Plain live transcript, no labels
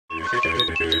Well,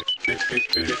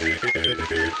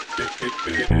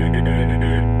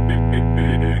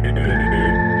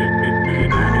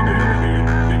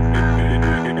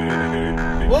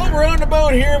 we're on the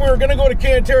boat here. We're gonna go to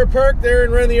Canterra Park there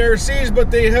and rent the RCs,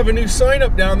 but they have a new sign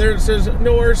up down there that says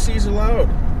no RCs allowed.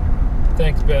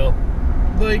 Thanks, Bill.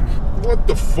 Like, what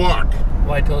the fuck?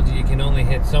 Well, I told you you can only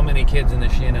hit so many kids in the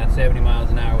shin at 70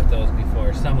 miles an hour with those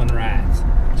before someone rats.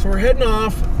 so we're heading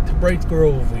off to Bright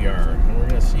Grove, we are. And we're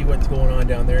gonna see what's going on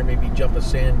down there, maybe jump a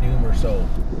sand dune or so.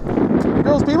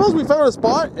 Girls, peoples, we found a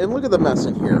spot, and look at the mess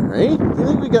in here, right? I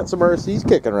think we got some RCs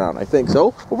kicking around, I think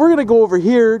so. But we're gonna go over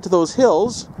here to those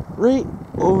hills, right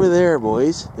over there,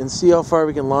 boys, and see how far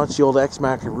we can launch the old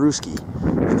Xmcxx.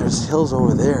 And there's hills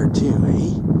over there too,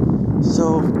 eh?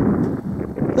 So,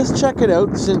 let's check it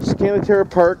out since Canterra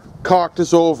Park cocked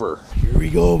us over. Here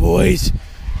we go, boys.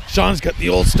 Sean's got the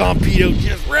old Stampede out,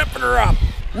 just repping her up.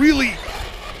 Wheelie.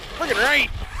 Freaking right.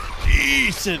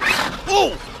 Decent.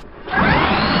 Oh!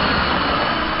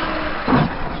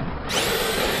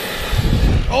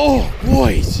 Oh,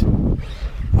 boys.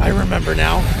 I remember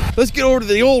now. Let's get over to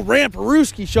the old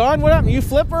Ramparooski, Sean. What happened? You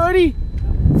flip already?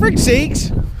 Frick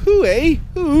sakes. Who, eh?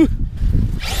 Who?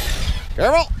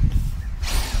 Careful.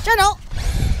 Gentle.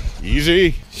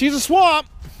 Easy. She's a swamp.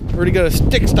 Already got a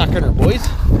stick stuck in her, boys.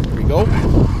 Here we go.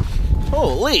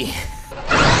 Holy.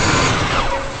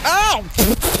 Ow!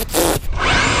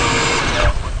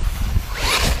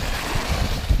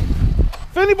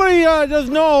 If anybody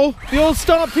doesn't know, the old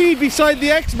Stampede beside the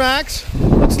Xmcxx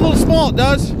looks a little small, it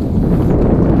does.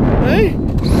 Hey?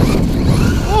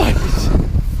 Boys.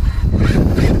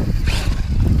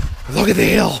 Look at the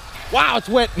hill. Wow, it's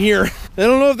wet in here. I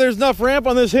don't know if there's enough ramp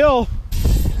on this hill.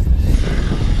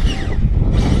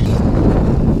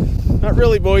 Not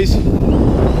really, boys.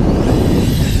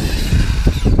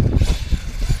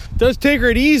 Does take her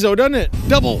at ease though, doesn't it?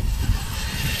 Double.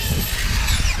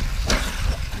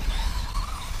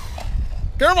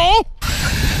 Careful!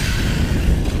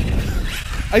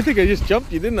 I think I just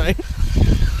jumped you, didn't I?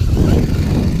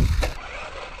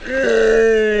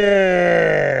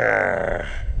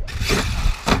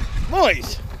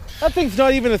 Boys, that thing's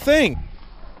not even a thing.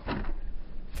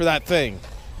 For that thing.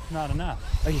 Not enough.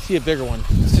 I can see a bigger one.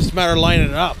 It's just a matter of lining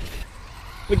it up.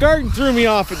 The garden threw me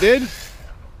off, it did.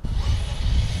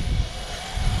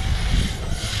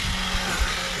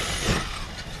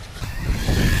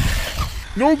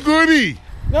 No goodie.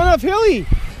 Not enough hilly.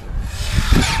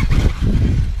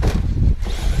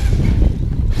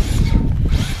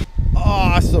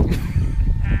 Awesome.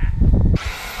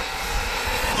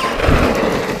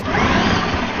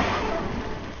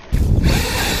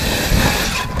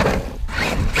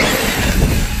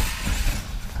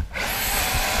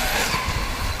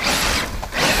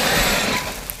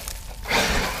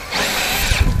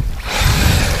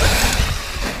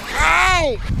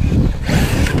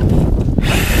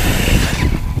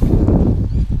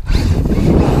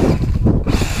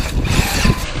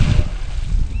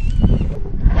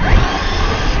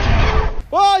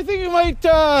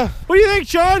 What do you think,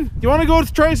 Sean? You want to go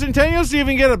to Tricentennial, see if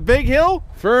we can get a big hill?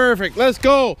 Perfect, let's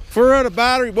go. If we're out of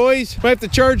battery, boys, might have to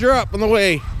charge her up on the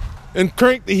way. And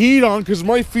crank the heat on because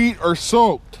my feet are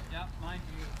soaked. Yep, mine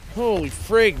too. Holy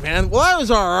frig, man. Well, that was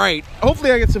all right.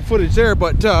 Hopefully I get some footage there,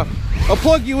 but I'll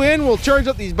plug you in, we'll charge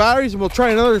up these batteries, and we'll try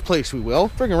another place, we will.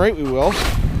 Friggin' right we will.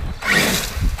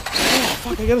 Oh,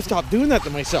 fuck, I gotta stop doing that to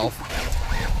myself.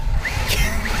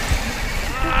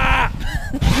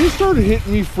 You started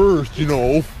hitting me first, you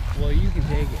know. Well, you can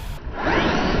take it.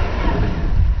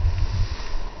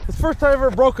 It's the first time I've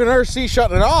ever broken an RC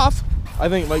shutting it off. I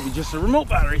think it might be just the remote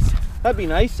batteries. That'd be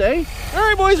nice, eh? All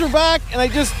right, boys, we're back, and I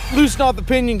just loosened off the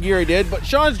pinion gear I did, but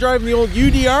Sean's driving the old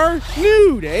UDR.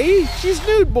 Nude, eh? She's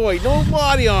nude, boy, no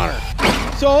body on her.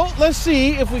 So let's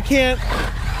see if we can't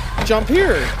jump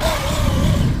here.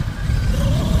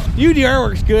 UDR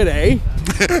works good, eh?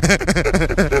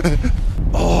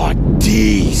 Oh,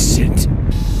 decent.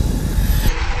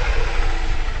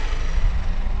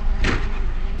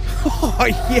 Oh,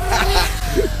 yeah.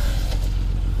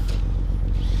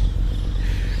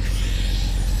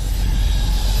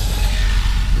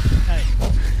 Hey.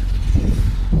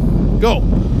 Go.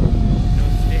 No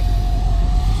stick.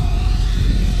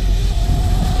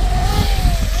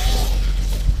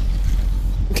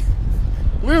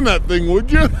 Land that thing,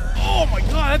 would you? Oh my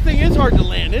God, that thing is hard to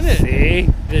land, isn't it? See?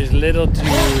 There's little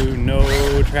to no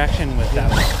traction with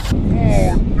that one.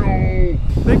 Oh no.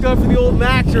 Thank God for the old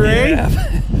Maxer, eh?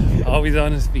 Yeah. Always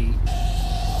on his feet.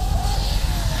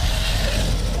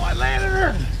 Oh, I landed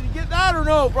her. Did you get that or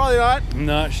no? Probably not. I'm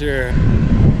not sure.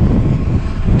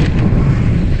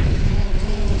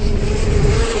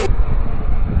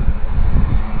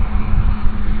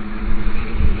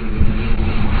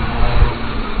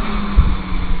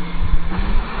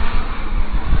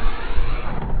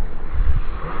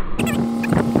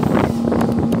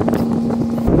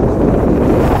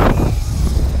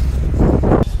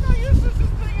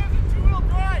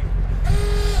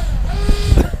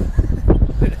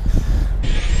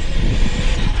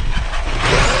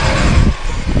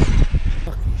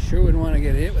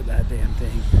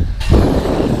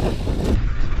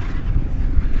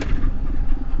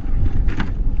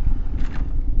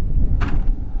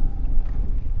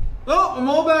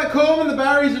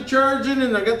 batteries are charging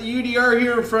and I got the UDR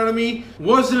here in front of me.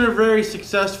 Wasn't a very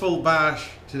successful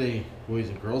bash today, boys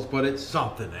and girls, but it's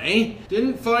something, eh?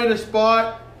 Didn't find a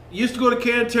spot. Used to go to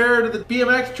Canterra to the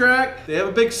BMX track. They have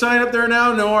a big sign up there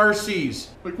now, no RCs.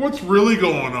 Like, what's really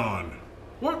going on?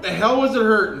 What the hell was it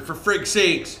hurting, for frig's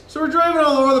sakes? So we're driving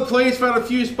all over the place, found a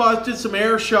few spots, did some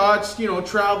air shots, you know,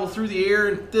 travel through the air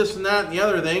and this and that and the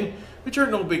other thing, which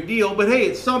aren't no big deal, but hey,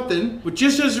 it's something. But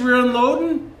just as we were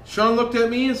unloading, Sean looked at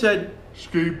me and said,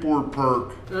 Skateboard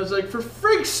park. and I was like, for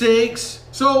frig's sakes.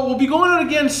 So we'll be going out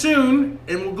again soon,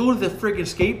 and we'll go to the friggin'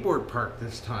 skateboard park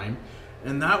this time.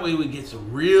 And that way we get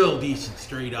some real decent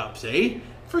straight ups, eh?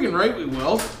 Friggin' right we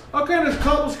will. I'll kind of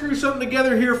cobble screw something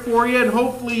together here for you, and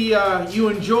hopefully you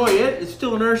enjoy it. It's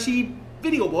still an RC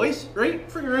video, boys, right?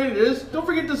 Friggin' right it is. Don't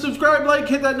forget to subscribe, like,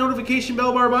 hit that notification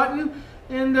bell bar button,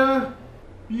 and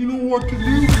You know what to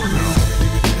do for now.